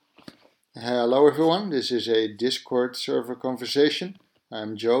Hello everyone, this is a Discord server conversation.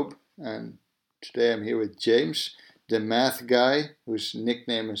 I'm Job and today I'm here with James, the math guy, whose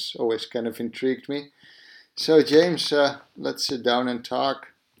nickname has always kind of intrigued me. So James, let's sit down and talk.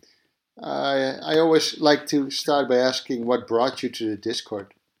 I always like to start by asking what brought you to the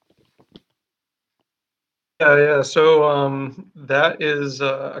Discord. Yeah. So that is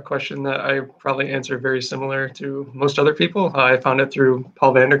a question that I probably answer very similar to most other people. I found it through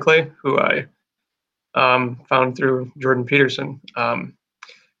Paul Vanderklay, who I found through Jordan Peterson.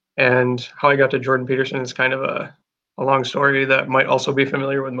 And how I got to Jordan Peterson is kind of a long story that might also be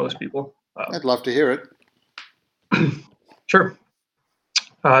familiar with most people. I'd love to hear it. Sure.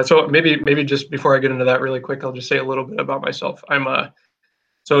 So maybe just before I get into that really quick, I'll just say a little bit about myself.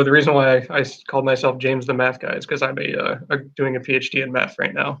 So the reason why I called myself James the Math Guy is because I'm doing a PhD in math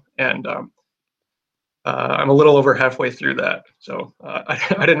right now, and I'm a little over halfway through that. So I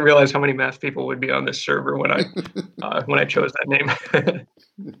didn't realize how many math people would be on this server when I chose that name.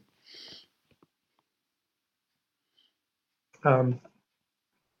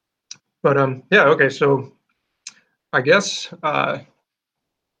 Yeah, okay. So I guess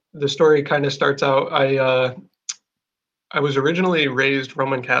the story kind of starts out. I was originally raised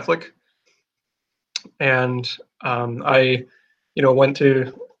Roman Catholic, and I, went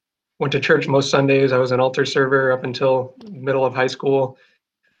to church most Sundays. I was an altar server up until middle of high school.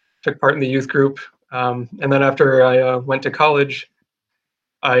 Took part in the youth group, and then after I went to college,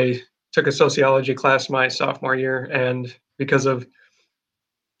 I took a sociology class my sophomore year, and because of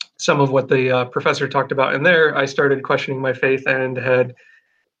some of what the professor talked about in there, I started questioning my faith, and had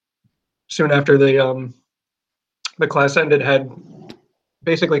soon after the class ended, had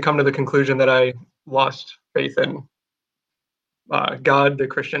basically come to the conclusion that I lost faith in God, the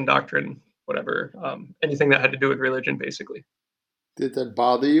Christian doctrine, whatever, anything that had to do with religion, basically. Did that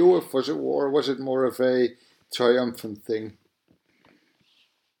bother you, or was it more of a triumphant thing?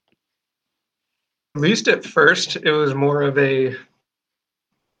 At least at first, it was more of a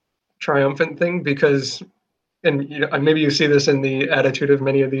triumphant thing because, and maybe you see this in the attitude of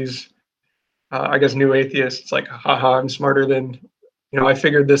many of these, I guess, new atheists, like, haha, I'm smarter than, I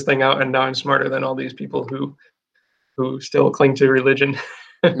figured this thing out, and now I'm smarter than all these people who still cling to religion.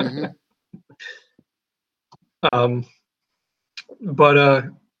 Mm-hmm. But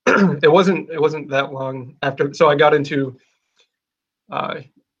it wasn't that long after. So I got into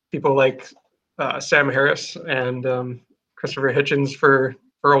people like Sam Harris and Christopher Hitchens for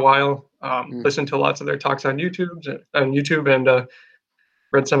a while. Listened to lots of their talks on YouTube, and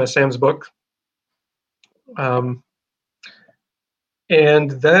read some of Sam's book. And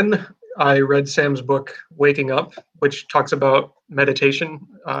then I read Sam's book, Waking Up, which talks about meditation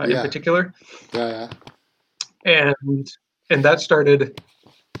in particular. Yeah. And that started.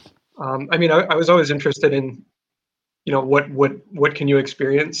 I was always interested in, what can you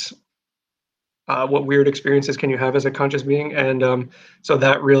experience? What weird experiences can you have as a conscious being? And so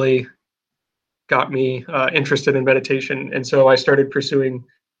that really got me interested in meditation. And so I started pursuing,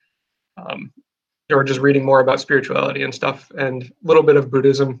 or just reading more about spirituality and stuff, and a little bit of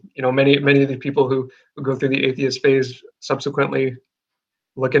Buddhism. Many of the people who go through the atheist phase subsequently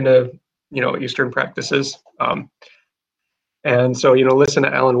look into, Eastern practices. And so, listen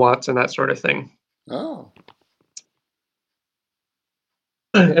to Alan Watts and that sort of thing. Oh.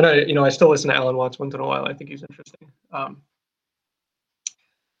 And I still listen to Alan Watts once in a while. I think he's interesting.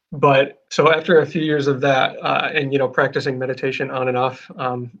 But so after a few years of that, and practicing meditation on and off,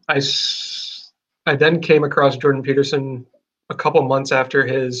 I then came across Jordan Peterson a couple months after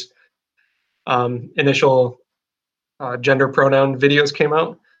his initial gender pronoun videos came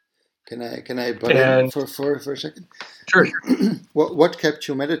out. Can I butt in for a second? Sure. What kept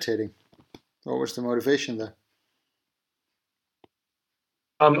you meditating? What was the motivation there?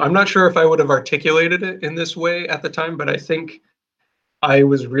 I'm not sure if I would have articulated it in this way at the time, but I think I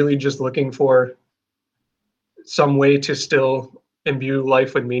was really just looking for some way to still imbue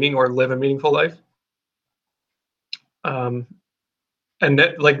life with meaning, or live a meaningful life. And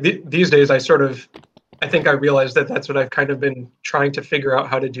that, these days, I think I realized that that's what I've kind of been trying to figure out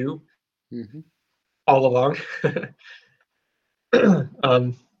how to do all along.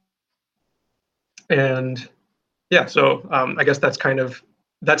 And yeah, so I guess that's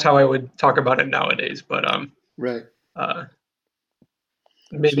how I would talk about it nowadays. But right.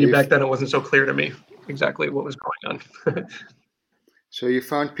 Maybe back then it wasn't so clear to me exactly what was going on. So you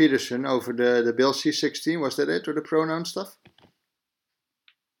found Peterson over the Bill C-16, was that it, or the pronoun stuff?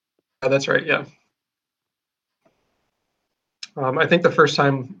 That's right, yeah. I think the first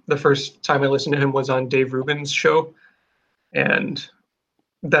time I listened to him was on Dave Rubin's show, and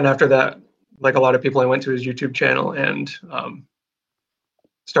then after that, like a lot of people, I went to his YouTube channel and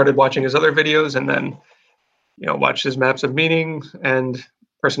started watching his other videos, and then watched his maps of meaning and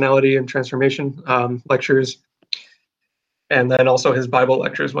personality and transformation lectures, and then also his Bible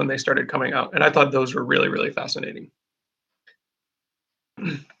lectures when they started coming out. And I thought those were really, really fascinating.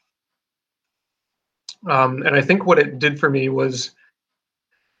 And I think what it did for me was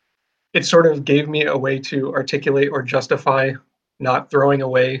it sort of gave me a way to articulate or justify not throwing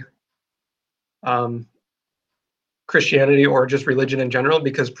away Christianity or just religion in general,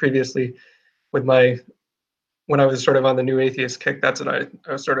 because previously when I was sort of on the new atheist kick, that's what I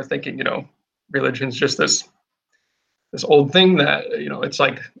was sort of thinking, religion's just this old thing that, it's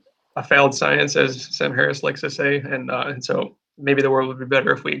like a failed science, as Sam Harris likes to say. And so maybe the world would be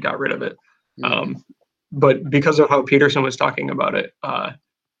better if we got rid of it. Mm-hmm. But because of how Peterson was talking about it,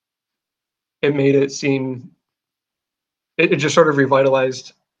 it made it seem, it just sort of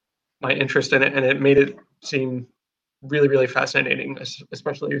revitalized my interest in it, and it made it seem really, really fascinating,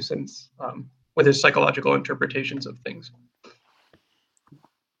 especially since with his psychological interpretations of things.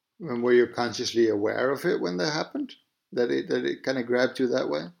 And were you consciously aware of it when that happened? That it kind of grabbed you that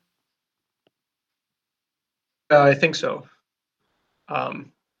way? I think so.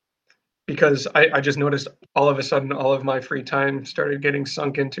 Because I just noticed all of a sudden all of my free time started getting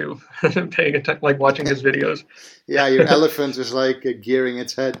sunk into paying attention, like watching his videos. Yeah, your elephant was like gearing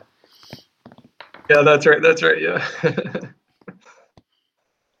its head. Yeah, that's right. Yeah.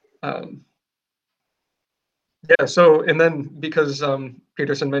 Yeah. So, and then because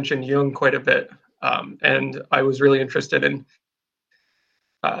Peterson mentioned Jung quite a bit, and I was really interested in,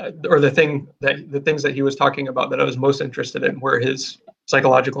 or the things that he was talking about that I was most interested in were his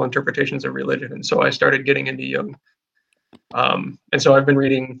psychological interpretations of religion, and so I started getting into Jung. And so I've been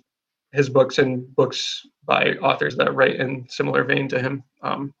reading his books and books by authors that write in similar vein to him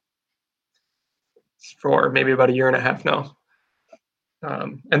for maybe about a year and a half now.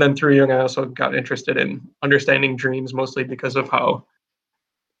 And then through Jung, I also got interested in understanding dreams, mostly because of how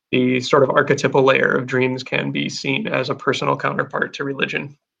the sort of archetypal layer of dreams can be seen as a personal counterpart to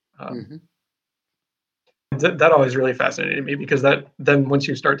religion. That always really fascinated me, because then once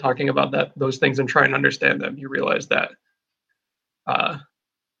you start talking about those things and try and understand them, you realize that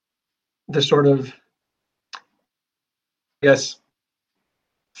the sort of, I guess,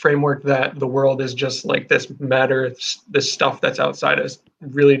 framework that the world is just like this matter, this stuff that's outside us,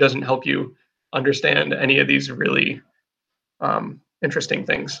 really doesn't help you understand any of these really interesting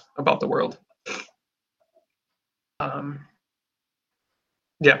things about the world.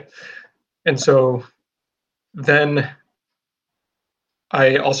 Yeah. And so then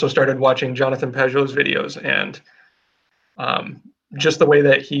I also started watching Jonathan Pageau's videos, and just the way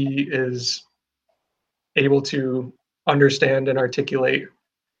that he is able to understand and articulate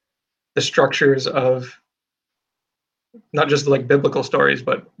the structures of not just like biblical stories,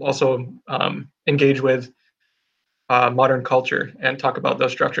 but also engage with modern culture and talk about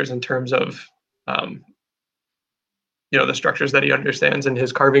those structures in terms of the structures that he understands in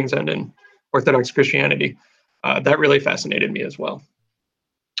his carvings and in Orthodox Christianity. That really fascinated me as well.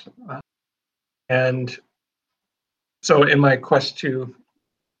 And so in my quest to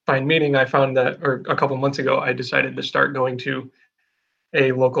find meaning, I found that, or a couple months ago, I decided to start going to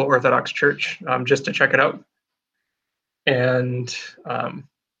a local Orthodox church just to check it out. And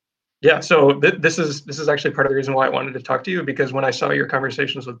yeah, so this is actually part of the reason why I wanted to talk to you, because when I saw your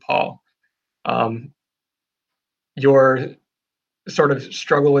conversations with Paul, your sort of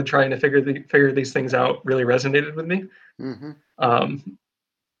struggle with trying to figure these things out really resonated with me. Mm-hmm.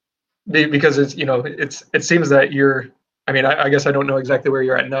 Because it seems that you're, I mean, I guess I don't know exactly where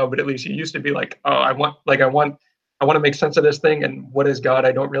you're at now, but at least you used to be like, oh, I want to make sense of this thing, and what is God?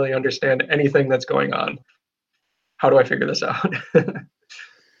 I don't really understand anything that's going on. How do I figure this out?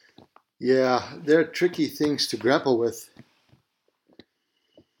 Yeah, they're tricky things to grapple with.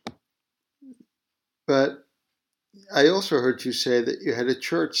 But I also heard you say that you had a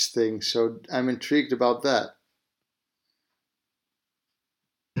church thing, so I'm intrigued about that.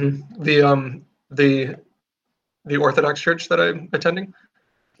 The Orthodox church that I'm attending?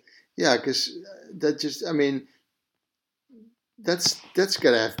 Yeah, because that's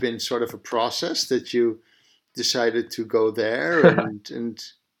got to have been sort of a process that you decided to go there, and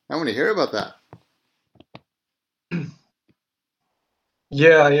I want to hear about that.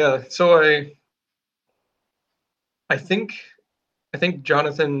 Yeah. So I think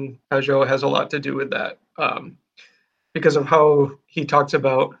Jonathan Pageau has a lot to do with that, because of how he talks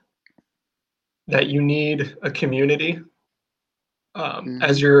about that you need a community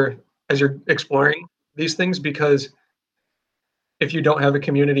as you're exploring these things, because if you don't have a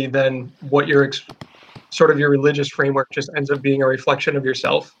community, then what sort of your religious framework just ends up being a reflection of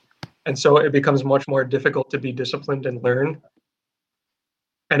yourself. And so it becomes much more difficult to be disciplined and learn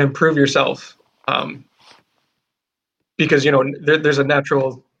and improve yourself. Because, there's a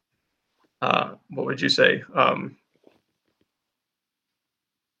natural, what would you say?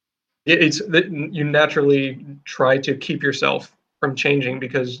 It's that you naturally try to keep yourself from changing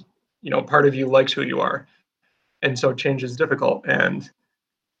because, part of you likes who you are. And so change is difficult. And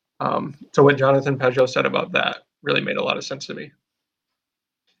so what Jonathan Pageau said about that really made a lot of sense to me.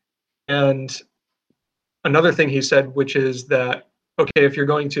 And another thing he said, which is that, okay, if you're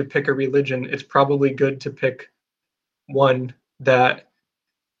going to pick a religion, it's probably good to pick one that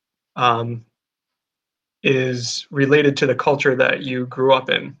is related to the culture that you grew up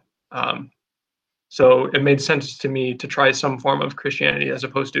in. So it made sense to me to try some form of Christianity as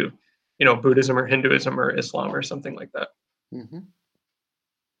opposed to, Buddhism or Hinduism or Islam or something like that. Mm-hmm.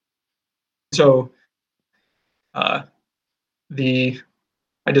 So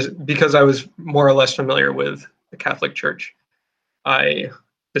because I was more or less familiar with the Catholic Church, I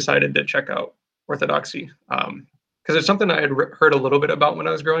decided to check out Orthodoxy because it's something I had heard a little bit about when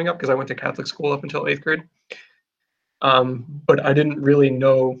I was growing up because I went to Catholic school up until 8th grade. But I didn't really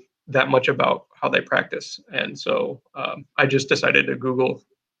know that much about how they practice. And so I just decided to Google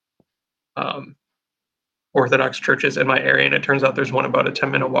Orthodox churches in my area, and it turns out there's one about a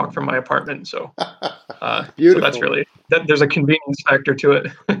 10-minute walk from my apartment. So, so that's really, there's a convenience factor to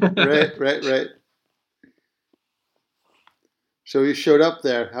it. Right. So you showed up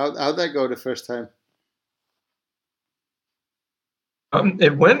there. How'd that go the first time?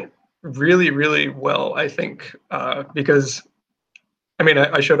 It went really, really well, I think, because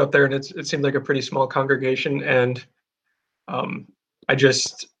I showed up there and it seemed like a pretty small congregation, and I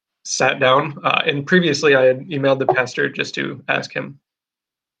just sat down. And previously, I had emailed the pastor just to ask him,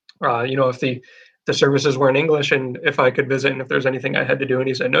 if the services were in English and if I could visit and if there's anything I had to do. And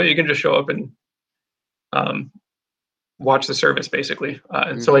he said, no, you can just show up and watch the service, basically.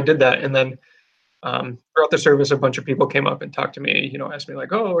 And so I did that. And then throughout the service, a bunch of people came up and talked to me, asked me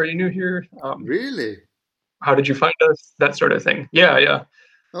like, oh, are you new here? Really? How did you find us? That sort of thing. Yeah.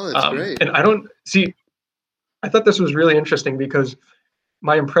 Oh, that's great. And I thought this was really interesting because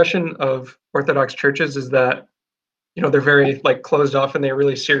my impression of Orthodox churches is that, they're very like closed off and they're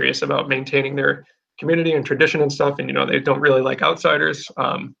really serious about maintaining their community and tradition and stuff. And, they don't really like outsiders.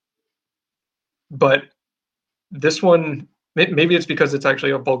 But this one, maybe it's because it's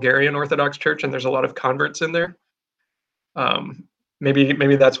actually a Bulgarian Orthodox church and there's a lot of converts in there.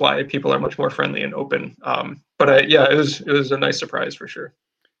 Maybe that's why people are much more friendly and open. But it was a nice surprise for sure.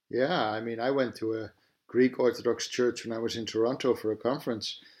 Yeah, I went to a Greek Orthodox church when I was in Toronto for a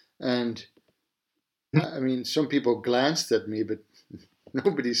conference, and some people glanced at me, but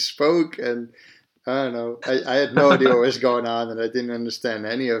nobody spoke, and I don't know. I had no idea what was going on, and I didn't understand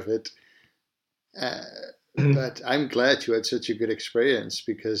any of it. But I'm glad you had such a good experience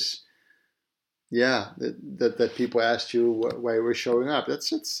because, that people asked you why you were showing up.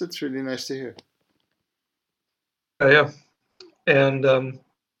 That's really nice to hear. Yeah, and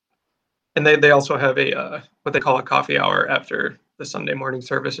they also have a what they call a coffee hour after the Sunday morning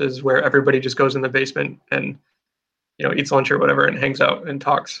services, where everybody just goes in the basement and eats lunch or whatever and hangs out and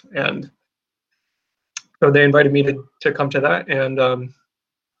talks. And so they invited me to come to that, and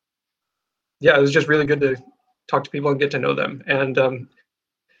it was just really good to talk to people and get to know them. And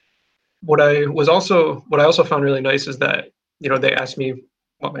what I also found really nice is that they asked me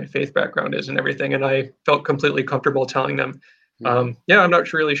what my faith background is and everything, and I felt completely comfortable telling them, I'm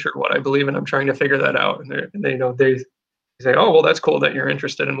not really sure what I believe in. I'm trying to figure that out. And they say, oh, well, that's cool that you're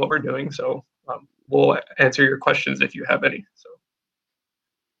interested in what we're doing. So we'll answer your questions if you have any. So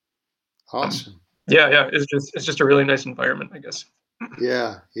awesome. It's just a really nice environment, I guess.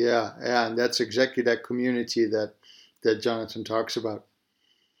 Yeah, and that's exactly that community that Jonathan talks about.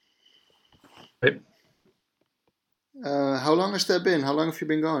 Right. How long has that been? How long have you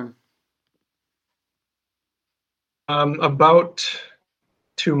been going? About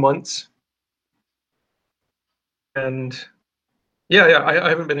 2 months. And I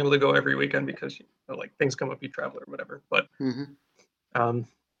haven't been able to go every weekend because like things come up, you travel or whatever. But I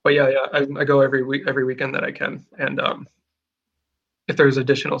go every weekend that I can. And if there's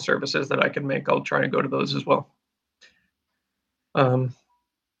additional services that I can make, I'll try and go to those as well.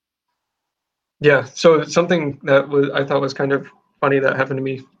 So something that I thought was kind of funny that happened to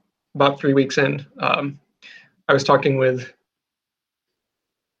me about 3 weeks in. I was talking with.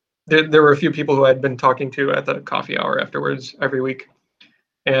 There were a few people who I'd been talking to at the coffee hour afterwards every week,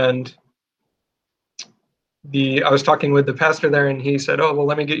 and I was talking with the pastor there, and he said, "Oh, well,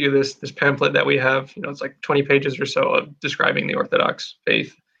 let me get you this pamphlet that we have. You know, it's like 20 pages or so of describing the Orthodox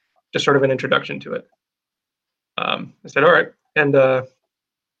faith, just sort of an introduction to it." I said, "All right," and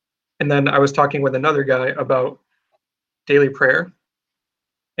then I was talking with another guy about daily prayer,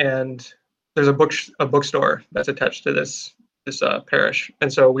 and there's a bookstore that's attached to this parish,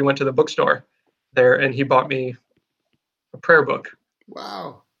 and so we went to the bookstore there, and he bought me a prayer book.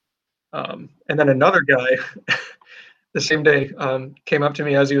 Wow. And then another guy the same day came up to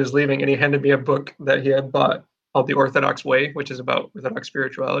me as he was leaving, and he handed me a book that he had bought called The Orthodox Way, which is about Orthodox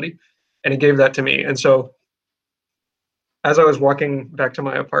spirituality, and he gave that to me. And so as I was walking back to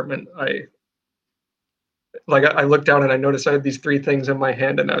my apartment, I looked down and I noticed I had these three things in my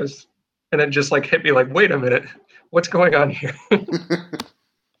hand, and it just like hit me like, wait a minute, what's going on here?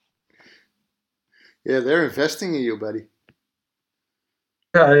 Yeah, they're investing in you, buddy.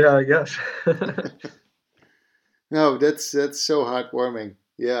 Yeah, I guess. No, that's so heartwarming.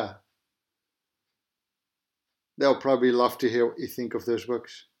 Yeah. They'll probably love to hear what you think of those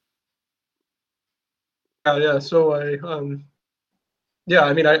books. Yeah. So I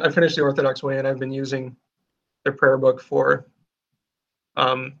mean, I finished the Orthodox Way, and I've been using their prayer book for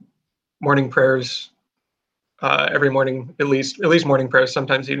um, morning prayers every morning, at least morning prayers,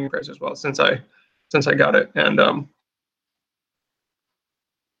 sometimes evening prayers as well, since I got it. And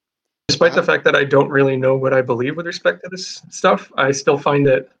despite the fact that I don't really know what I believe with respect to this stuff, I still find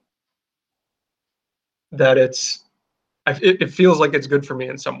that it feels like it's good for me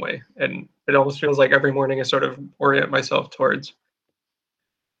in some way, and it almost feels like every morning I sort of orient myself towards.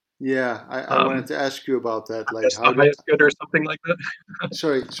 Yeah, I wanted to ask you about that. Like, That's how the do? highest good or something like that.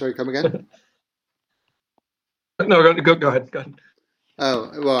 Sorry, come again? No, go ahead. Go ahead.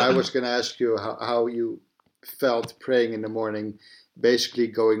 Oh, well, I was going to ask you how you felt praying in the morning, basically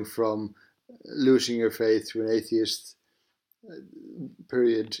going from losing your faith to an atheist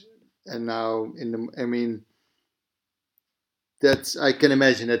period, and now I mean, I can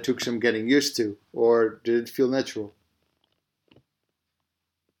imagine that took some getting used to, or did it feel natural?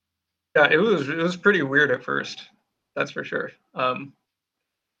 Yeah, it was pretty weird at first. That's for sure.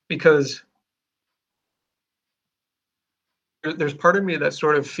 Because there's part of me that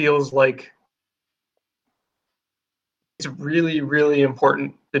sort of feels like it's really, really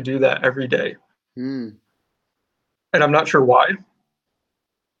important to do that every day. Hmm. And I'm not sure why,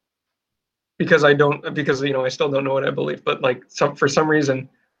 because I still don't know what I believe, but like for some reason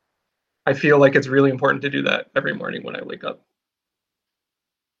I feel like it's really important to do that every morning when I wake up.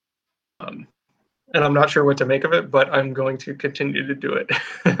 Um, and I'm not sure what to make of it, but I'm going to continue to do it.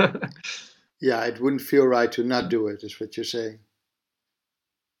 Yeah, it wouldn't feel right to not do it, is what you're saying.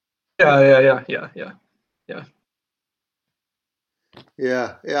 Yeah.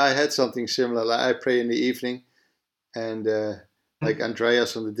 Yeah, I had something similar. Like I pray in the evening, and like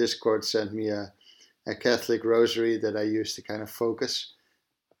Andreas on the Discord sent me a Catholic rosary that I use to kind of focus.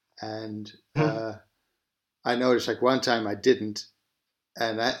 And I noticed like one time I didn't,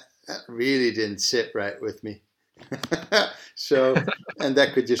 and that really didn't sit right with me. So, and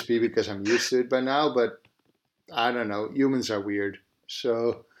that could just be because I'm used to it by now, but I don't know. Humans are weird.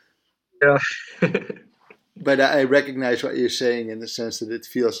 So, Yeah. but I recognize what you're saying in the sense that it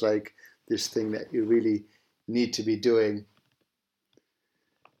feels like this thing that you really need to be doing.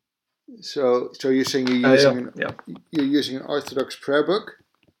 So you're saying you're using an Orthodox prayer book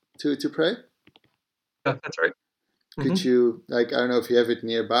to pray? Yeah, that's right. Could you, like, I don't know if you have it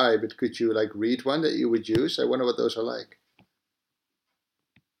nearby, but could you like read one that you would use? I wonder what those are like.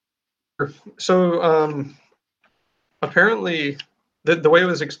 So apparently, the way it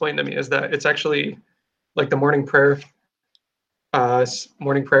was explained to me is that it's actually like the morning prayer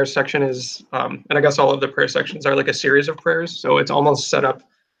section is, and I guess all of the prayer sections are like a series of prayers. So it's almost set up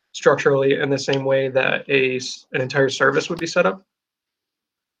structurally in the same way that an entire service would be set up.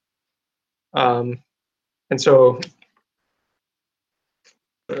 And so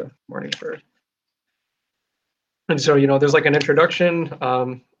the morning prayer. And so, there's like an introduction,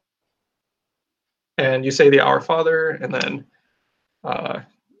 and you say the Our Father, and then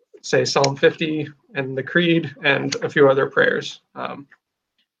say Psalm 50 and the Creed and a few other prayers.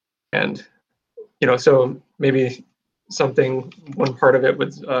 And, so maybe one part of it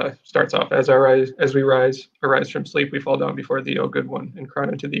would starts off as we arise from sleep, we fall down before thee, O good one, and cry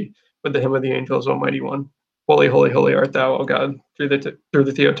unto thee with the hymn of the angels, Almighty One. Holy, holy, holy art thou, O God, through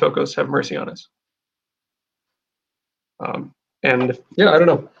the Theotokos, have mercy on us. And yeah, I don't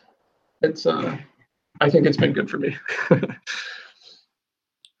know. It's I think it's been good for me.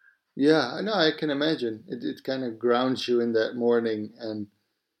 Yeah, I know. I can imagine. It kind of grounds you in that morning and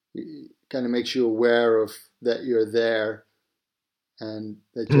kind of makes you aware of that you're there and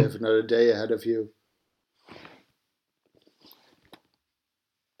that you have another day ahead of you.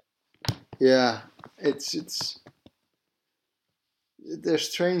 Yeah, it's they're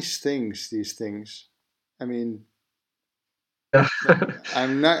strange things, these things. I mean, Yeah.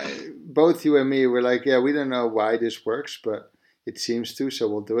 I'm not, both you and me were like, yeah, we don't know why this works, but it seems to, so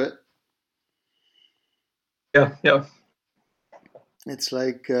we'll do it. Yeah, yeah. It's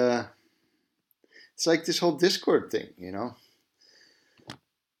like this whole Discord thing, you know?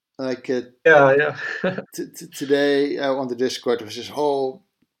 Like Yeah, yeah. today on the Discord there was this whole,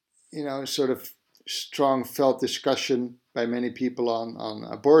 sort of strong felt discussion by many people on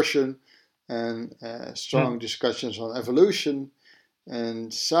abortion and strong discussions on evolution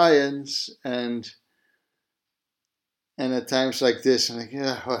and science and at times like this I'm like,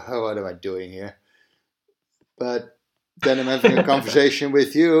 yeah, what am I doing here? But then I'm having a conversation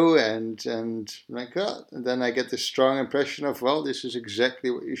with you and like, oh, and then I get this strong impression of, well, this is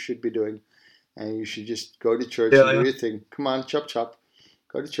exactly what you should be doing, and you should just go to church and do your thing. Come on, chop chop,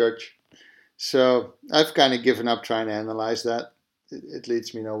 go to church. So I've kind of given up trying to analyze that. It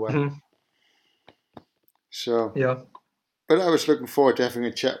leads me nowhere. Mm-hmm. So yeah. But I was looking forward to having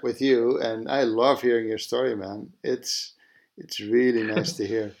a chat with you, and I love hearing your story, man. It's really nice to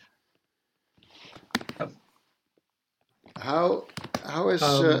hear. How is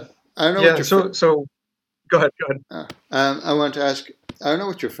I don't know. Yeah. What your so go ahead. I want to ask. I don't know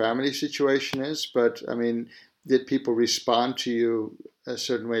what your family situation is, but I mean, did people respond to you a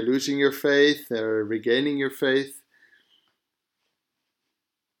certain way, losing your faith or regaining your faith?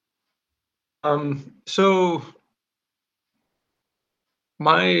 So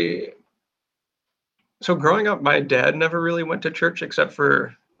growing up, my dad never really went to church except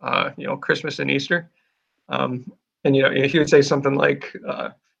for Christmas and Easter. And he would say something like,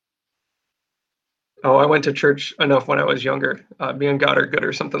 "Oh, I went to church enough when I was younger. Me and God are good,"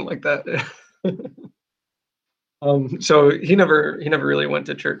 or something like that. So he never really went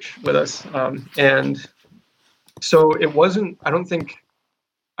to church with us, and so it wasn't. I don't think.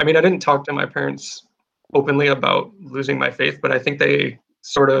 I mean, I didn't talk to my parents openly about losing my faith, but I think they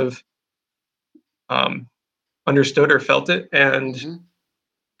sort of understood or felt it, and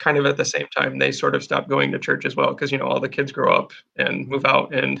kind of at the same time they sort of stopped going to church as well, because all the kids grow up and move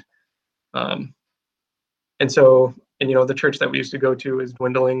out, and so the church that we used to go to is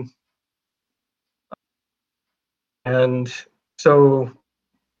dwindling, and so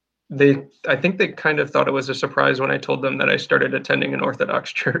I think they kind of thought it was a surprise when I told them that I started attending an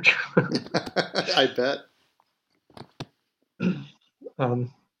Orthodox church. I bet.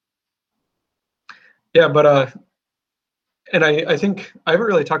 Yeah, but and I think I haven't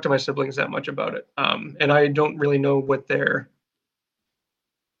really talked to my siblings that much about it, and I don't really know what their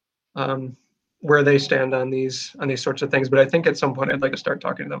where they stand on these sorts of things. But I think at some point I'd like to start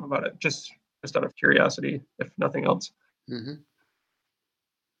talking to them about it, just out of curiosity, if nothing else.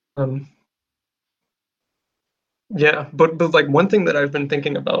 Yeah, but like one thing that I've been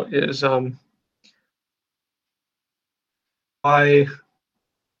thinking about is why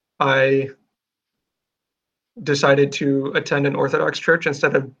I decided to attend an Orthodox church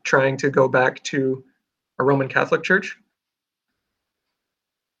instead of trying to go back to a Roman Catholic church.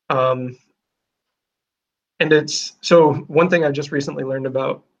 And it's so one thing I've just recently learned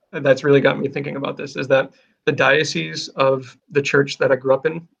about that's really got me thinking about this is that the diocese of the church that I grew up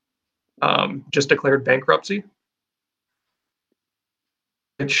in just declared bankruptcy,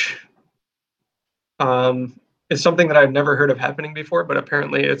 which is something that I've never heard of happening before, but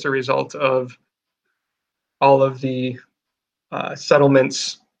apparently it's a result of all of the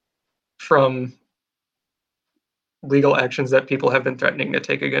settlements from legal actions that people have been threatening to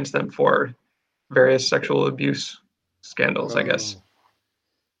take against them for various sexual abuse scandals, I guess.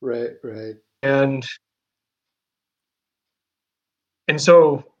 Right. And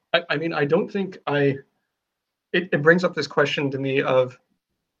so, I mean, I don't think it brings up this question to me of,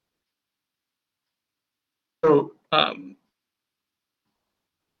 so,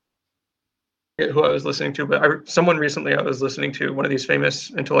 who I was listening to, but someone recently I was listening to, one of these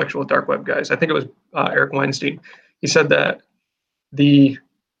famous intellectual dark web guys, I think it was Eric Weinstein. He said that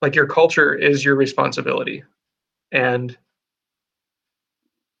your culture is your responsibility. And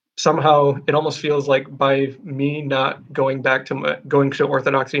somehow it almost feels like by me not going to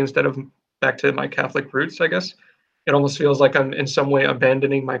Orthodoxy instead of back to my Catholic roots, I guess, it almost feels like I'm in some way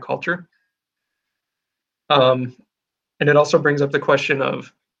abandoning my culture. And it also brings up the question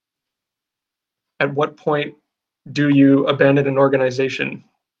of, at what point do you abandon an organization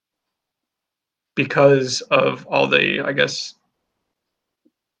because of all the, I guess,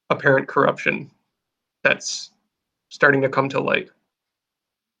 apparent corruption that's starting to come to light.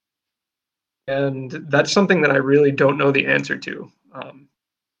 And that's something that I really don't know the answer to.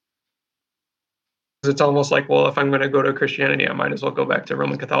 It's almost like, well, if I'm going to go to Christianity, I might as well go back to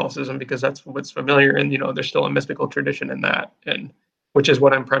Roman Catholicism because that's what's familiar, and there's still a mystical tradition in that, and which is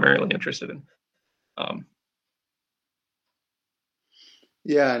what I'm primarily interested in.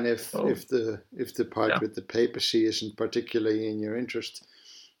 Yeah, and if the part Yeah. with the papacy isn't particularly in your interest,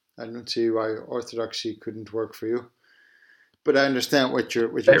 I don't see why orthodoxy couldn't work for you. But I understand what you're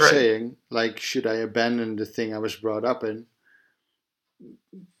Right. saying. Like, should I abandon the thing I was brought up in?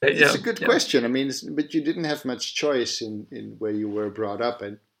 It's a good question. I mean, but you didn't have much choice in where you were brought up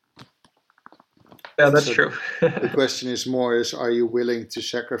in. Yeah, that's true. The question is more are you willing to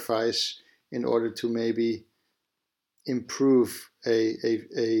sacrifice in order to maybe improve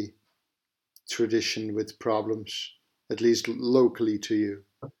a tradition with problems, at least locally to you?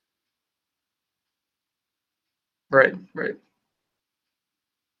 Right.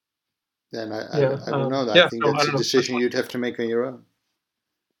 Then I don't know. I think that's a decision you'd have to make on your own.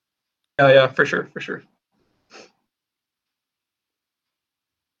 Yeah, for sure.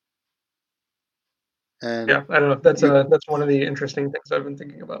 And yeah, I don't know. That's one of the interesting things I've been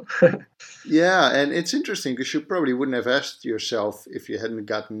thinking about. Yeah, and it's interesting because you probably wouldn't have asked yourself if you hadn't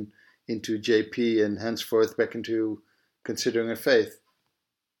gotten into JP and henceforth back into considering a faith.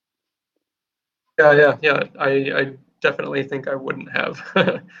 Yeah. I definitely think I wouldn't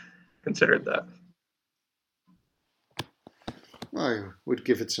have considered that. I would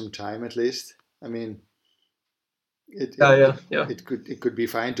give it some time at least. I mean, it could be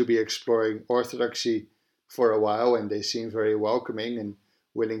fine to be exploring orthodoxy for a while, and they seem very welcoming and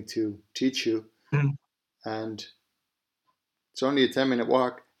willing to teach you. Mm. And it's only a 10-minute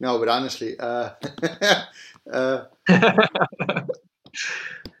walk. No, but honestly,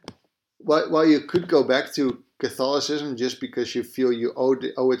 while you could go back to Catholicism just because you feel you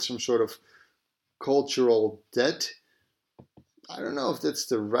owe it some sort of cultural debt, I don't know if that's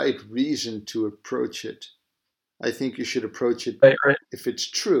the right reason to approach it. I think you should approach it right. if it's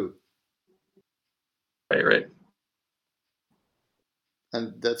true. Right.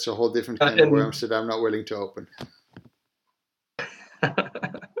 And that's a whole different kind of worms that I'm not willing to open.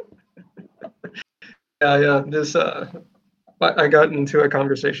 Yeah. This I got into a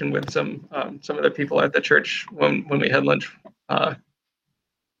conversation with some of the people at the church when we had lunch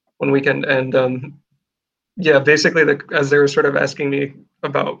one weekend, and basically as they were sort of asking me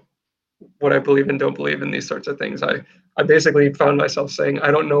about what I believe and don't believe in these sorts of things, I basically found myself saying, I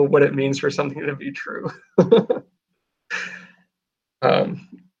don't know what it means for something to be true.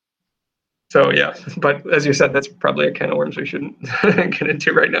 So yeah, but as you said, that's probably a can of worms we shouldn't get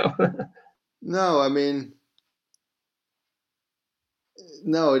into right now. No, I mean,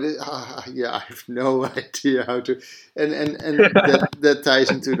 no, I have no idea how to, and that ties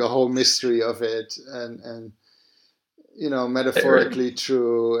into the whole mystery of it, and metaphorically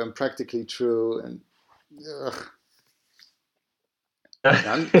true and practically true, and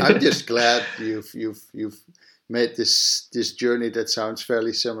I'm just glad you've made this journey that sounds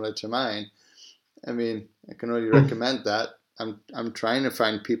fairly similar to mine. I mean, I can only recommend that. I'm trying to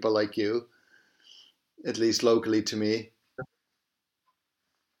find people like you, at least locally to me,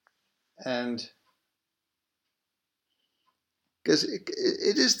 and because it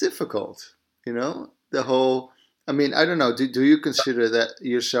is difficult, the whole. I mean, I don't know. Do you consider that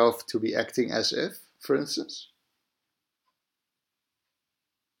yourself to be acting as if, for instance?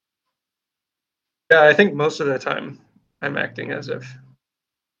 Yeah, I think most of the time I'm acting as if.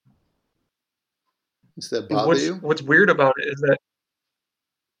 Does that bother you? What's weird about it is that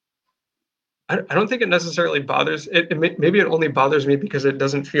I don't think it necessarily bothers it. Maybe it only bothers me because it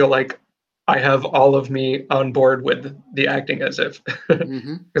doesn't feel like I have all of me on board with the acting as if.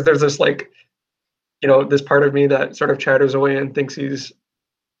 Because there's this this part of me that sort of chatters away and thinks he's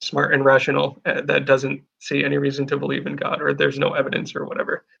smart and rational that doesn't see any reason to believe in God, or there's no evidence or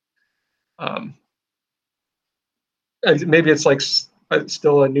whatever. Maybe it's like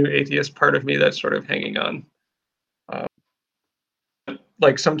still a new atheist part of me that's sort of hanging on.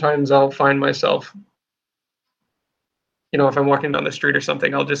 Like sometimes I'll find myself, if I'm walking down the street or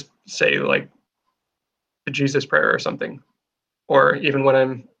something, I'll just say like the Jesus prayer or something. Or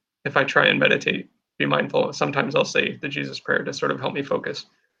even if I try and meditate, be mindful, sometimes I'll say the Jesus prayer to sort of help me focus.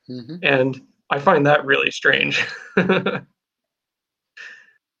 And I find that really strange.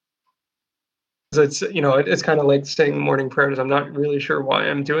 It's it's kind of like saying morning prayers. I'm not really sure why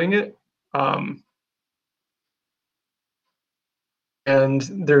I'm doing it. And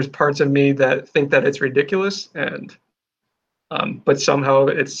there's parts of me that think that it's ridiculous, and but somehow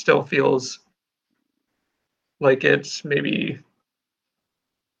it still feels like it's maybe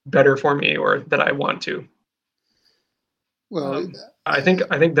better for me, or that I want to. Well, I think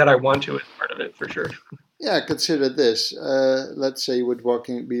that I want to is part of it for sure. yeah, consider this. Let's say you would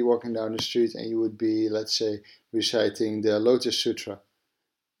be walking down the street and you would be, let's say, reciting the Lotus Sutra.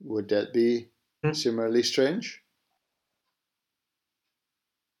 Would that be similarly strange?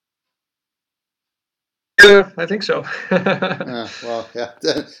 Yeah, I think so. Well, yeah.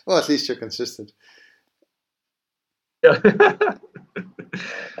 Well, at least you're consistent. Yeah.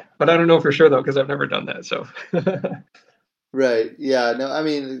 But I don't know for sure though, because I've never done that. So. Right. Yeah. No, I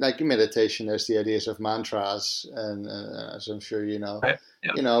mean, like in meditation, there's the ideas of mantras, and as I'm sure you know, Right.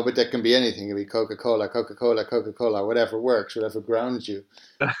 Yeah. but that can be anything. It can be Coca-Cola, Coca-Cola, Coca-Cola, whatever works, whatever grounds you.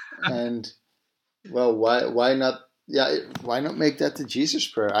 And well, why not? Yeah, why not make that the Jesus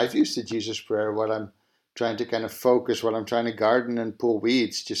prayer? I've used the Jesus prayer while I'm trying to kind of focus, while I'm trying to garden and pull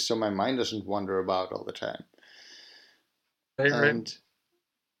weeds, just so my mind doesn't wander about all the time. Right. And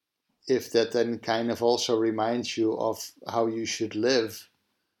if that then kind of also reminds you of how you should live,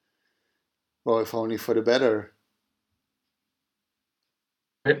 well, if only for the better.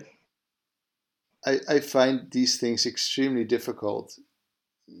 Right. I find these things extremely difficult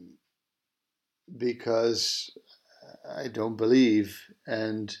because I don't believe.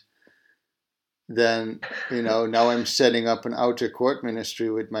 And then, now I'm setting up an outer court ministry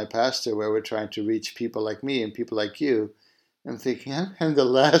with my pastor where we're trying to reach people like me and people like you. I'm thinking, I'm the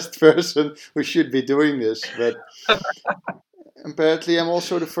last person who should be doing this. But apparently, I'm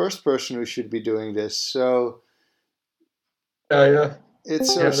also the first person who should be doing this. So, yeah.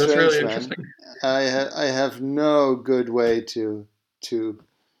 It's so Yeah, that's strange, really man. interesting. I have no good way to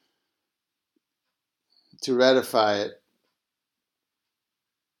ratify it.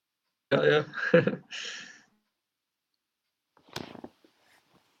 Yeah.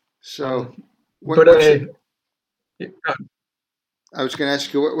 So, but I was going to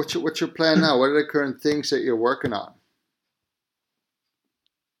ask you, what's your plan now? What are the current things that you're working on?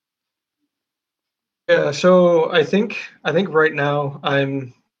 Yeah, so I think right now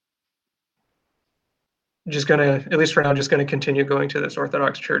I'm just gonna, at least for now, just gonna continue going to this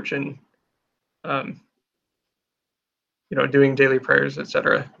Orthodox church and doing daily prayers,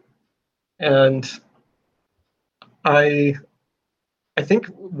 etc. And I think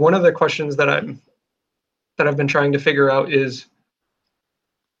one of the questions that I've been trying to figure out is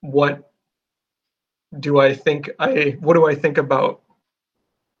what do I think about,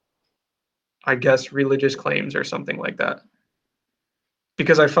 I guess, religious claims or something like that.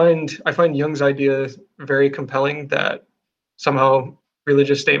 Because I find Jung's idea very compelling, that somehow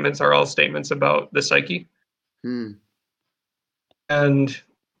religious statements are all statements about the psyche. And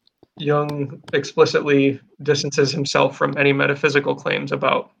Jung explicitly distances himself from any metaphysical claims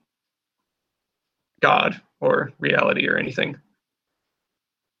about God or reality or anything.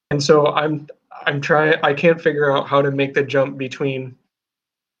 And so I'm trying, I can't figure out how to make the jump between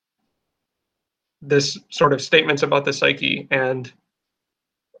this sort of statements about the psyche and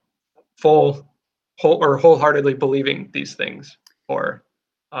wholeheartedly believing these things, or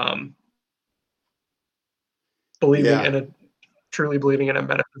truly believing in a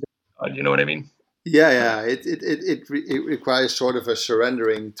metaphysical God. You know what I mean? Yeah. It requires sort of a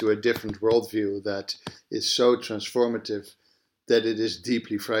surrendering to a different worldview that is so transformative that it is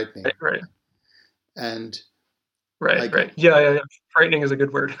deeply frightening. Right. And right. Yeah. Frightening is a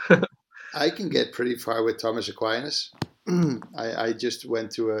good word. I can get pretty far with Thomas Aquinas. I just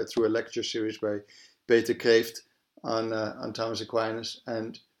went through a lecture series by Peter Kreeft on Thomas Aquinas,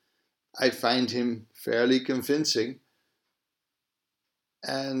 and I find him fairly convincing.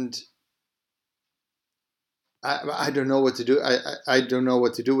 And I don't know what to do. I don't know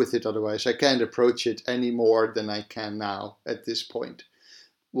what to do with it otherwise. I can't approach it any more than I can now at this point.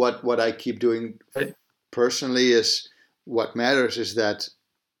 What I keep doing personally is, what matters is that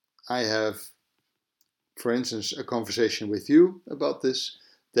I have, for instance, a conversation with you about this,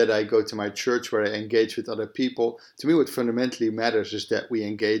 that I go to my church where I engage with other people. To me, what fundamentally matters is that we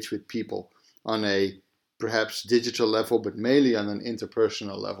engage with people on a perhaps digital level, but mainly on an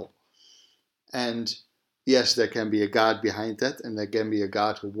interpersonal level. And yes, there can be a God behind that, and there can be a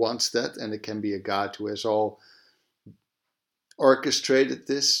God who wants that, and there can be a God who has all orchestrated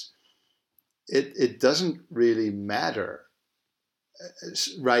this. It doesn't really matter.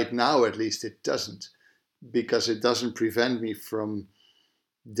 Right now, at least, it doesn't, because it doesn't prevent me from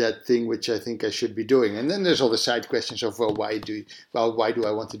that thing which I think I should be doing. And then there's all the side questions of, why do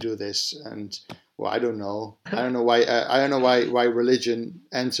I want to do this? And I don't know. I don't know why religion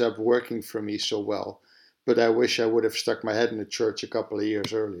ends up working for me so well. but I wish I would have stuck my head in the church a couple of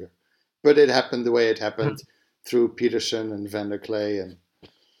years earlier. But it happened the way it happened through Peterson and Van der Klee, and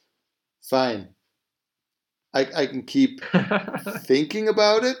fine. I can keep thinking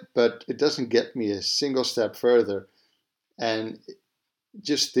about it, but it doesn't get me a single step further. And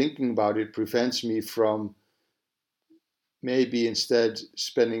just thinking about it prevents me from maybe instead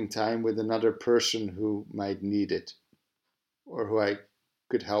spending time with another person who might need it or who I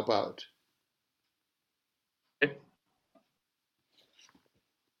could help out.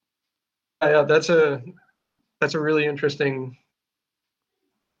 Yeah, that's a really interesting.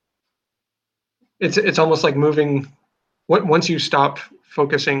 It's almost like moving. Once you stop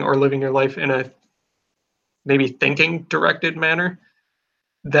focusing or living your life in a maybe thinking directed manner,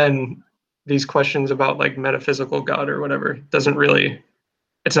 then these questions about like metaphysical God or whatever doesn't really,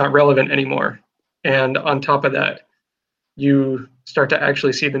 it's not relevant anymore. And on top of that, you start to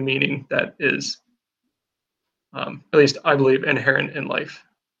actually see the meaning that is, at least I believe, inherent in life.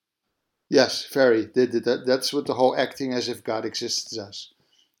 Yes, very. That's what the whole acting as if God exists does.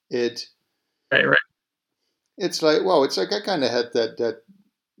 Right. It's like, well, it's like I kind of had that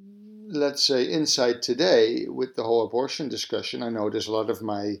let's say insight today with the whole abortion discussion. I know there's a lot of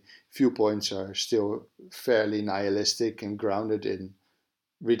my viewpoints are still fairly nihilistic and grounded in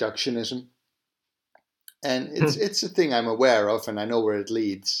reductionism. And it's a thing I'm aware of and I know where it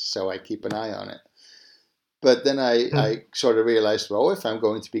leads, so I keep an eye on it. But then I sort of realized, well, if I'm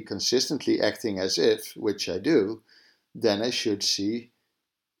going to be consistently acting as if, which I do, then I should see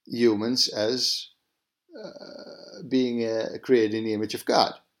humans as being created in the image of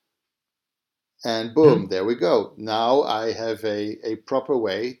God. And boom, there we go. Now I have a proper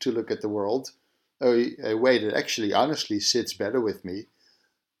way to look at the world, a way that actually honestly sits better with me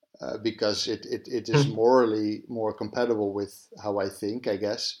because it is morally more compatible with how I think, I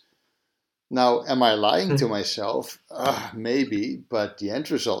guess. Now, am I lying to myself? Maybe, but the end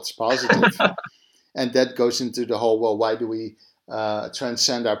result's positive. And that goes into the whole, well, why do we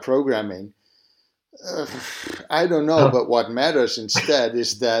transcend our programming? I don't know, but what matters instead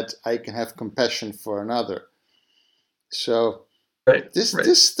is that I can have compassion for another. So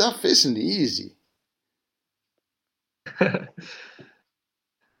this stuff isn't easy.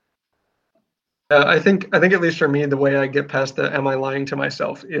 I think at least for me, the way I get past the "am I lying to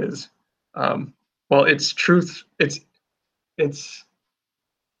myself" is, well, it's truth. It's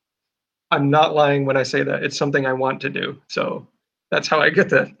I'm not lying when I say that. It's something I want to do. So that's how I get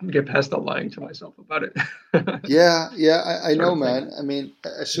past the lying to myself about it. Yeah, I know, man. I mean,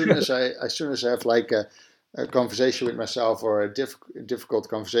 as soon as I have like a conversation with myself or a difficult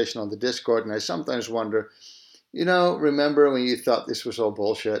conversation on the Discord, and I sometimes wonder, remember when you thought this was all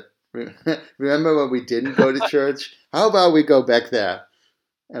bullshit? Remember when we didn't go to church? How about we go back there?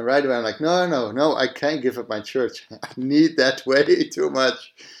 And right away I'm like, no, I can't give up my church. I need that way too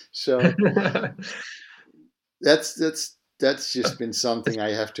much. So that's just been something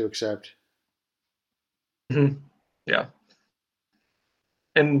I have to accept. Yeah.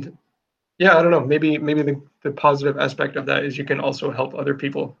 And yeah, I don't know. Maybe the positive aspect of that is you can also help other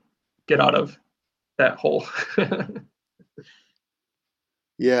people get out of that hole.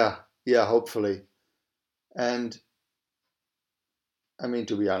 Yeah, hopefully. And I mean,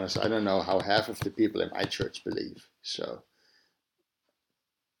 to be honest, I don't know how half of the people in my church believe. So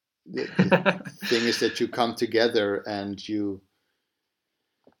the thing is that you come together and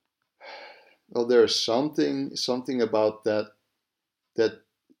there's something about that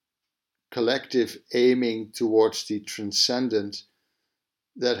collective aiming towards the transcendent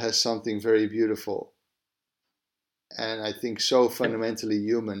that has something very beautiful and I think so fundamentally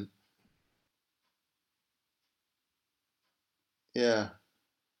human. Yeah.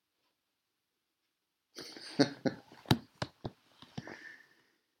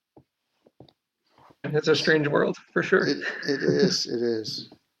 It's a strange world for sure. It is.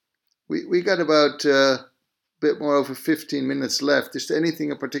 We got about a bit more over 15 minutes left. Is there anything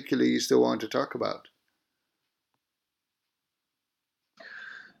in particular you still want to talk about?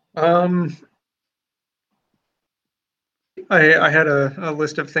 I had a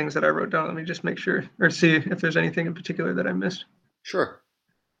list of things that I wrote down. Let me just make sure or see if there's anything in particular that I missed. Sure.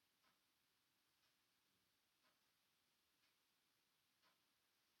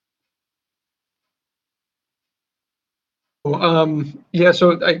 Yeah,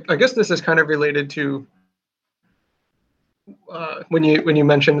 so I guess this is kind of related to when you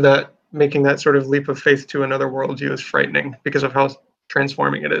mentioned that making that sort of leap of faith to another worldview is frightening because of how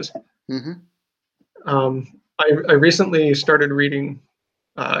transforming it is. Mm-hmm. I recently started reading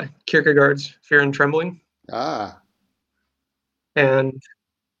Kierkegaard's Fear and Trembling. Ah. And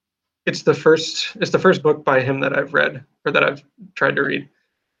it's the first book by him that I've read or that I've tried to read.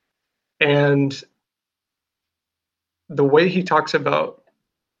 And the way he talks about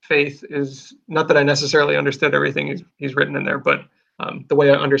faith is not that I necessarily understood everything he's written in there, but the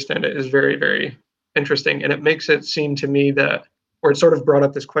way I understand it is very, very interesting. And it makes it seem to me that, or it sort of brought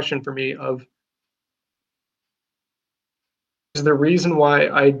up this question for me of, is the reason why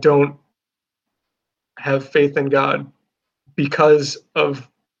I don't have faith in God because of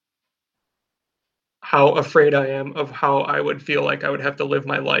how afraid I am of how I would feel like I would have to live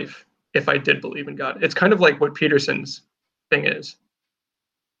my life if I did believe in God. It's kind of like what Peterson's thing is.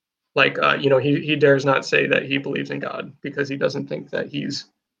 Like, he dares not say that he believes in God because he doesn't think that he's,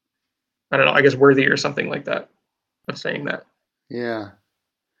 I don't know, I guess worthy or something like that of saying that. Yeah.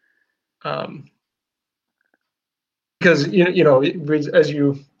 Um, because as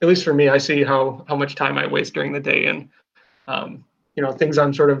you, at least for me, I see how much time I waste during the day, and things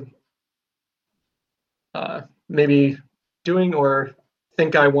I'm sort of maybe doing or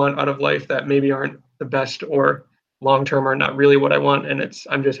think I want out of life that maybe aren't the best or long term are not really what I want, and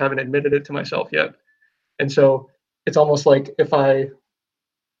I'm just haven't admitted it to myself yet. And so it's almost like if I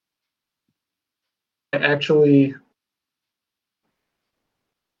actually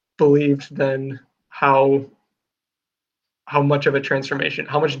believed, then how much of a transformation,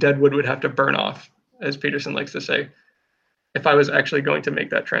 how much dead wood would have to burn off, as Peterson likes to say, if I was actually going to make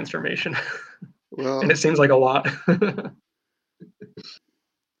that transformation. Well, And it seems like a lot.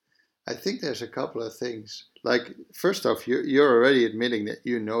 I think there's a couple of things. Like, first off, you're already admitting that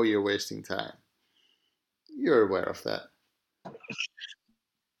you know you're wasting time. You're aware of that.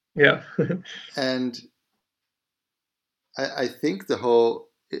 Yeah. And I think the whole,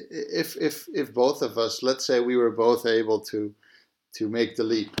 if both of us, let's say we were both able to make the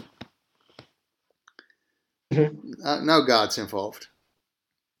leap, now God's involved,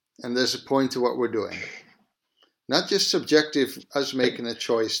 and there's a point to what we're doing. Not just subjective, us making a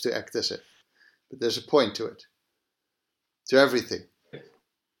choice to act as if, but there's a point to it, to everything.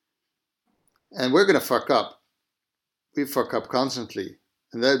 And we're going to fuck up. We fuck up constantly.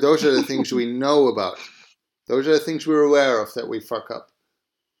 And those are the things we know about. Those are the things we're aware of that we fuck up.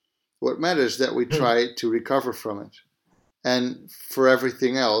 What matters is that we try to recover from it. And for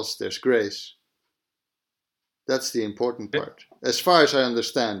everything else, there's grace. That's the important part. As far as I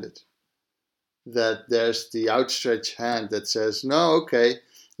understand it, that there's the outstretched hand that says, no, okay,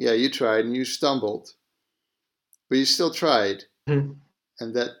 yeah, you tried and you stumbled, but you still tried. And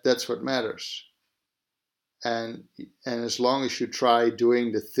that's what matters. And as long as you try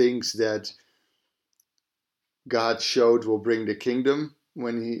doing the things that God showed will bring the kingdom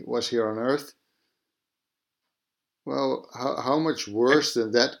when he was here on earth, well, how much worse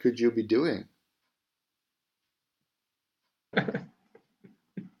than that could you be doing?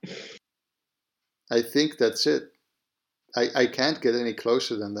 I think that's it. I can't get any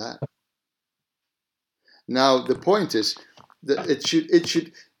closer than that. Now, the point is that it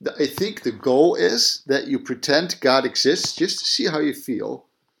should, I think the goal is that you pretend God exists just to see how you feel.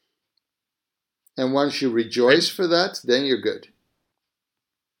 And once you rejoice for that, then you're good.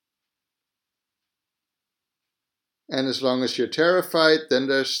 And as long as you're terrified, then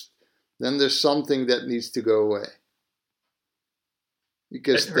there's something that needs to go away.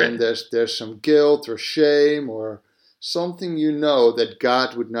 Because then there's some guilt or shame or something you know that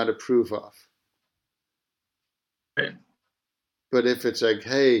God would not approve of. Right. But if it's like,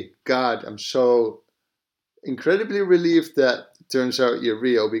 hey, God, I'm so incredibly relieved that it turns out you're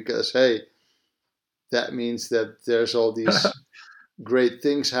real, because, hey, that means that there's all these great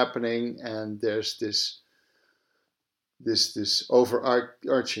things happening, and there's this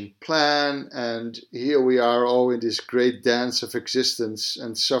overarching plan, and here we are all in this great dance of existence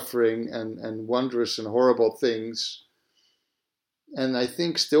and suffering and wondrous and horrible things. And I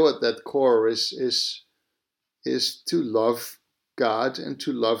think still at that core is to love God and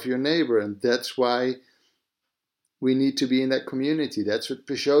to love your neighbor, and that's why we need to be in that community. That's what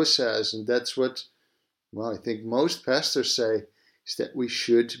Peugeot says, and that's what, well, I think most pastors say, is that we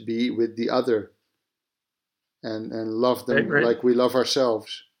should be with the other and love them like we love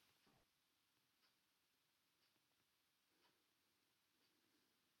ourselves.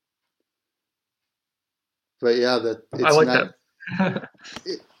 But yeah, that it's I like not, that.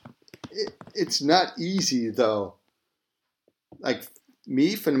 it's not easy though. Like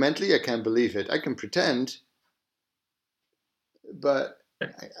me, fundamentally, I can't believe it. I can pretend, but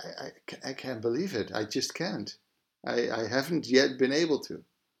I can't believe it. I just can't. I haven't yet been able to.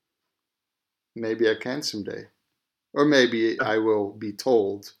 Maybe I can someday. Or maybe I will be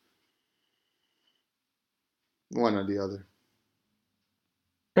told. One or the other.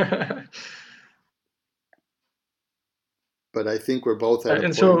 But I think we're both at a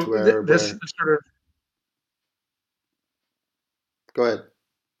And point so where this sort go ahead.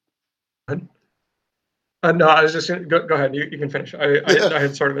 of no, I was just gonna go ahead. You can finish. I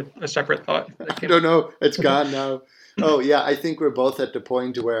had sort of a separate thought that came No, up. no, it's gone now. Oh yeah, I think we're both at the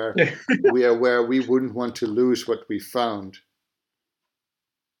point where Yeah. we wouldn't want to lose what we found.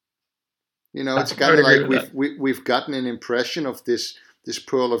 You know, it's I kind would of agree like with that. we've gotten an impression of this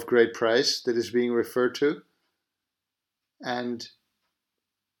pearl of great price that is being referred to, and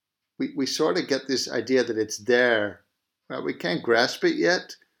we sort of get this idea that it's there. Well, we can't grasp it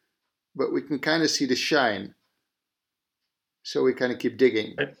yet, but we can kind of see the shine. So we kind of keep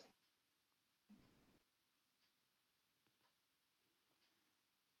digging. Right.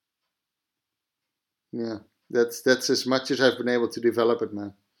 Yeah, that's as much as I've been able to develop it,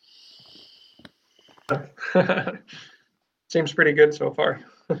 man. Seems pretty good so far.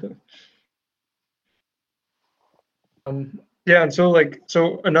 Yeah, and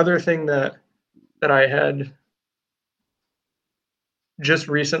so another thing that I had just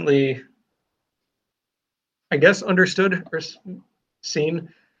recently, I guess, understood or seen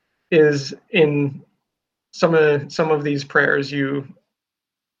is in some of these prayers. You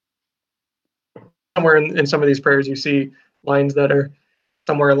somewhere in some of these prayers you see lines that are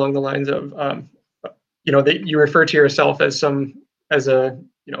somewhere along the lines of that you refer to yourself as a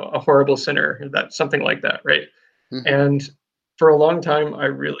horrible sinner, that something like that, right? Mm-hmm. And for a long time I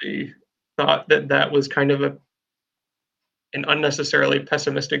really thought that was kind of an unnecessarily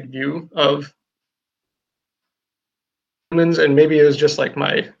pessimistic view of humans, and maybe it was just like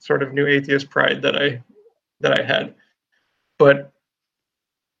my sort of new atheist pride that I had. But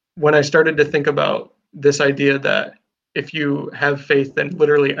when I started to think about this idea that if you have faith, then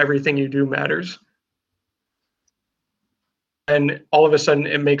literally everything you do matters, and all of a sudden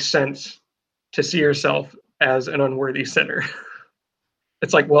it makes sense to see yourself as an unworthy sinner.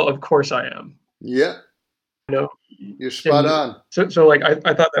 It's like, well, of course I am. Yeah, You know, you're spot and on. so like I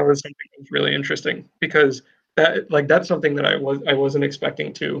thought that was something that was really interesting, because that's something that I wasn't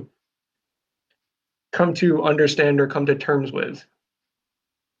expecting to come to understand or come to terms with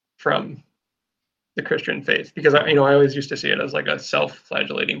from the Christian faith, because I always used to see it as like a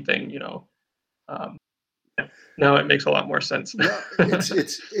self-flagellating thing. Um, now it makes a lot more sense. No,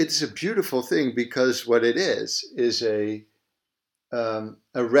 it's a beautiful thing because what it is a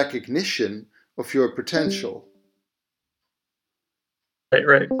recognition of your potential.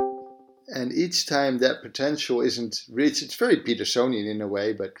 Right. And each time that potential isn't reached, it's very Petersonian in a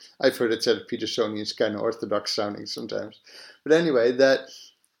way, but I've heard it said that Petersonian is kind of orthodox sounding sometimes. But anyway, that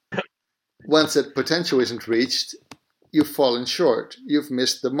once that potential isn't reached, you've fallen short, you've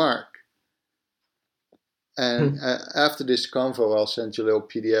missed the mark. And after this convo, I'll send you a little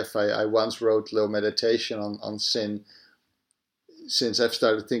PDF. I once wrote a little meditation on sin since I've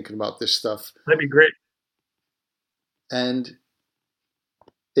started thinking about this stuff. That'd be great. And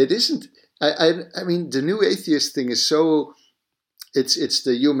it isn't. I mean, the new atheist thing is so. It's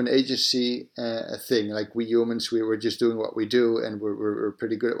the human agency thing. Like we humans, we're just doing what we do, and we're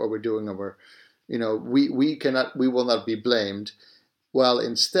pretty good at what we're doing, and we will not be blamed. While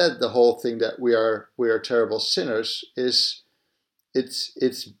instead, the whole thing that we are terrible sinners is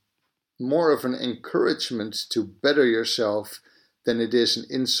it's more of an encouragement to better yourself than it is an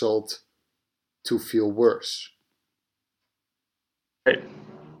insult to feel worse. Right.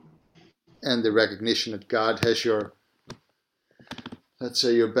 And the recognition that God has your, let's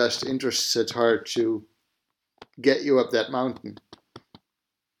say, your best interests at heart to get you up that mountain.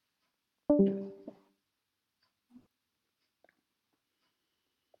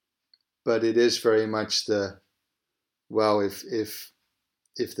 But it is very much well, if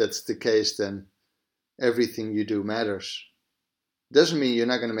that's the case, then everything you do matters. Doesn't mean you're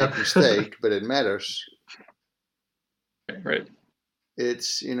not going to make a mistake, but it matters. Right.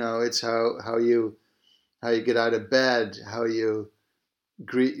 It's it's how you get out of bed, how you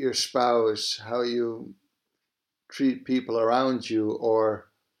greet your spouse, how you treat people around you, or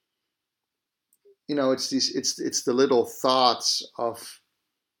it's the little thoughts of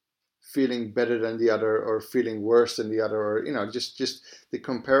feeling better than the other or feeling worse than the other, or just the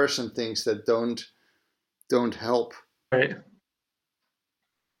comparison things that don't help. Right.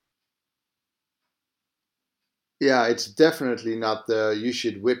 Yeah, it's definitely not you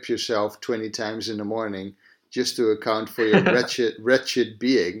should whip yourself 20 times in the morning just to account for your wretched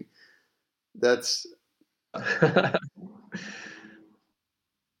being. That's at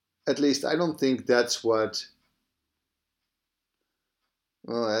least I don't think that's what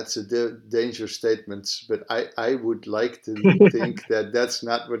Well, that's a dangerous statement, but I would like to think that that's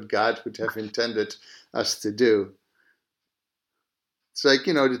not what God would have intended us to do. It's like,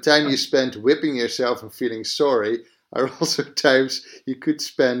 the time you spend whipping yourself and feeling sorry are also times you could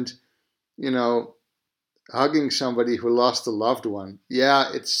spend, you know, hugging somebody who lost a loved one.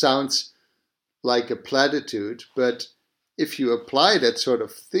 Yeah, it sounds like a platitude, but if you apply that sort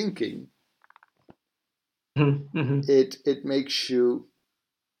of thinking, Mm-hmm. it makes you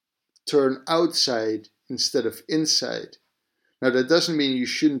turn outside instead of inside. Now, that doesn't mean you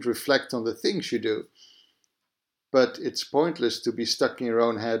shouldn't reflect on the things you do, but it's pointless to be stuck in your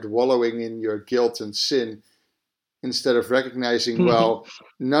own head, wallowing in your guilt and sin, instead of recognizing, well,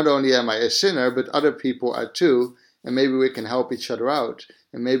 not only am I a sinner, but other people are too, and maybe we can help each other out,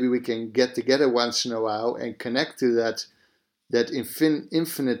 and maybe we can get together once in a while and connect to that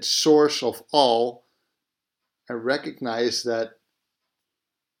infinite source of all, and recognize that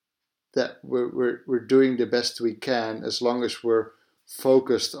we're doing the best we can as long as we're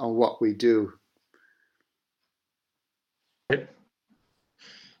focused on what we do.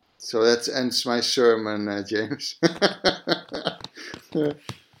 So that ends my sermon, James. Yeah,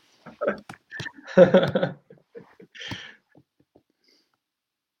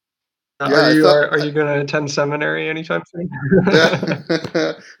 I thought. Are you going to attend seminary anytime soon?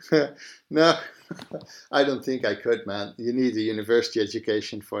 Yeah. No, I don't think I could, man. You need a university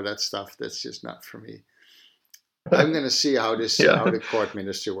education for that stuff. That's just not for me. I'm going to see how the court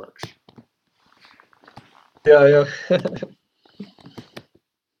ministry works. Yeah.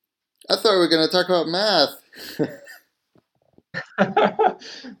 I thought we were going to talk about math.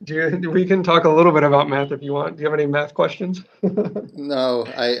 We can talk a little bit about math if you want. Do you have any math questions? No,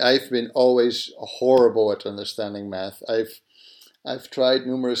 I've been always horrible at understanding math. I've tried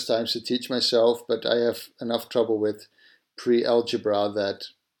numerous times to teach myself, but I have enough trouble with pre-algebra that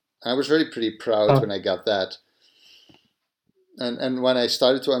I was really pretty proud when I got that. And when I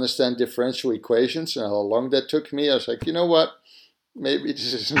started to understand differential equations and how long that took me, I was like, you know what? Maybe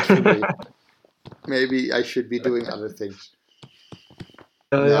this isn't for me. Maybe I should be doing other things.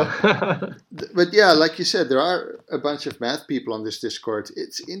 No. But yeah, like you said, there are a bunch of math people on this Discord.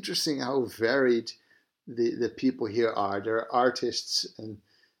 It's interesting how varied the people here are. There are artists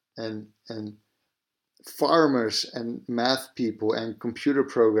and farmers and math people and computer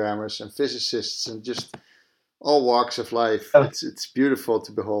programmers and physicists and just all walks of life. It's beautiful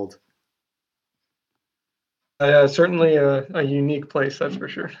to behold. Yeah, certainly a unique place, that's for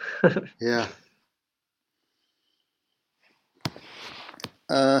sure. Yeah.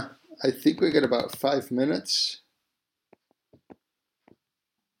 I think we got about 5 minutes.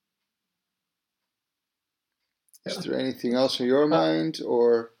 Is there anything else on your mind,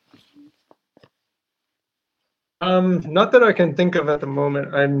 or? Not that I can think of at the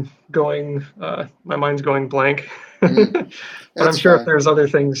moment. I'm going. My mind's going blank. But I'm sure fine. If there's other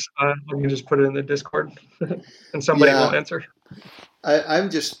things, we can just put it in the Discord, and somebody will answer. I'm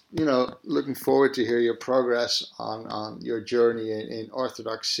just, looking forward to hear your progress on your journey in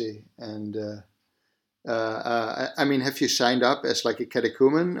Orthodoxy. And I mean, have you signed up as like a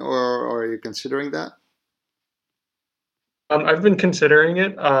catechumen, or are you considering that? I've been considering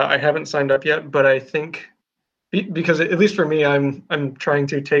it. I haven't signed up yet, but I think because at least for me, I'm trying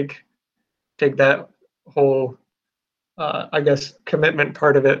to take that whole, I guess, commitment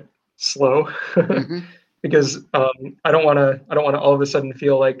part of it slow. Mm-hmm. Because I don't want to all of a sudden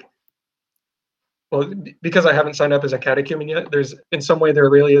feel like, well, because I haven't signed up as a catechumen yet, there's in some way there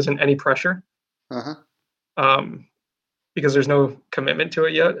really isn't any pressure. Because there's no commitment to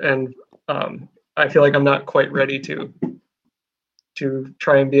it yet, and I feel like I'm not quite ready to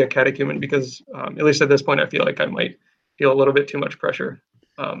try and be a catechumen because at least at this point I feel like I might feel a little bit too much pressure.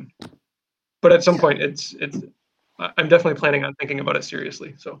 But at some point I'm definitely planning on thinking about it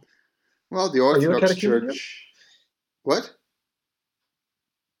seriously. So, well, the Orthodox Church. What?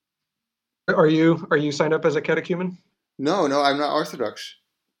 Are you signed up as a catechumen? No, I'm not Orthodox.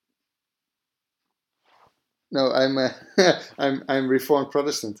 No, I'm I'm Reformed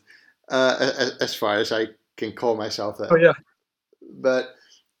Protestant, as far as I can call myself that. Oh yeah. But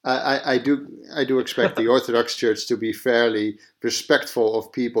I do expect the Orthodox Church to be fairly respectful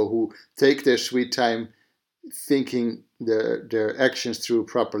of people who take their sweet time thinking their actions through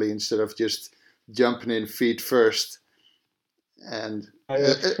properly instead of just jumping in feet first. And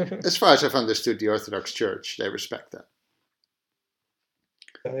as far as I've understood the Orthodox Church, they respect that.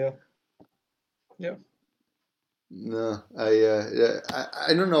 Yeah. No, I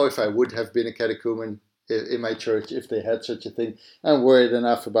don't know if I would have been a catechumen in my church if they had such a thing. I'm worried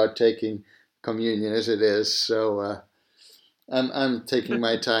enough about taking communion as it is, so I'm taking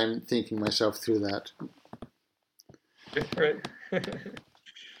my time thinking myself through that. Right.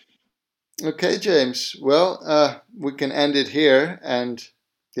 Okay, James. Well, we can end it here, and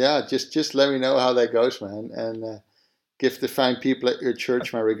yeah, just let me know how that goes, man, and give the fine people at your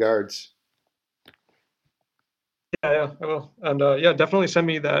church my regards. Yeah, I will. And yeah, definitely send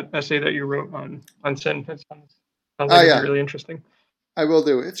me that essay that you wrote on sin. It sounds like Ah, it'd be yeah, really interesting. I will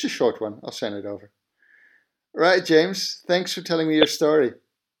do. It's a short one. I'll send it over. Right, James. Thanks for telling me your story.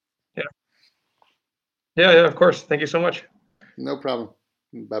 Yeah. Yeah, of course. Thank you so much. No problem.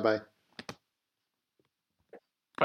 Bye bye.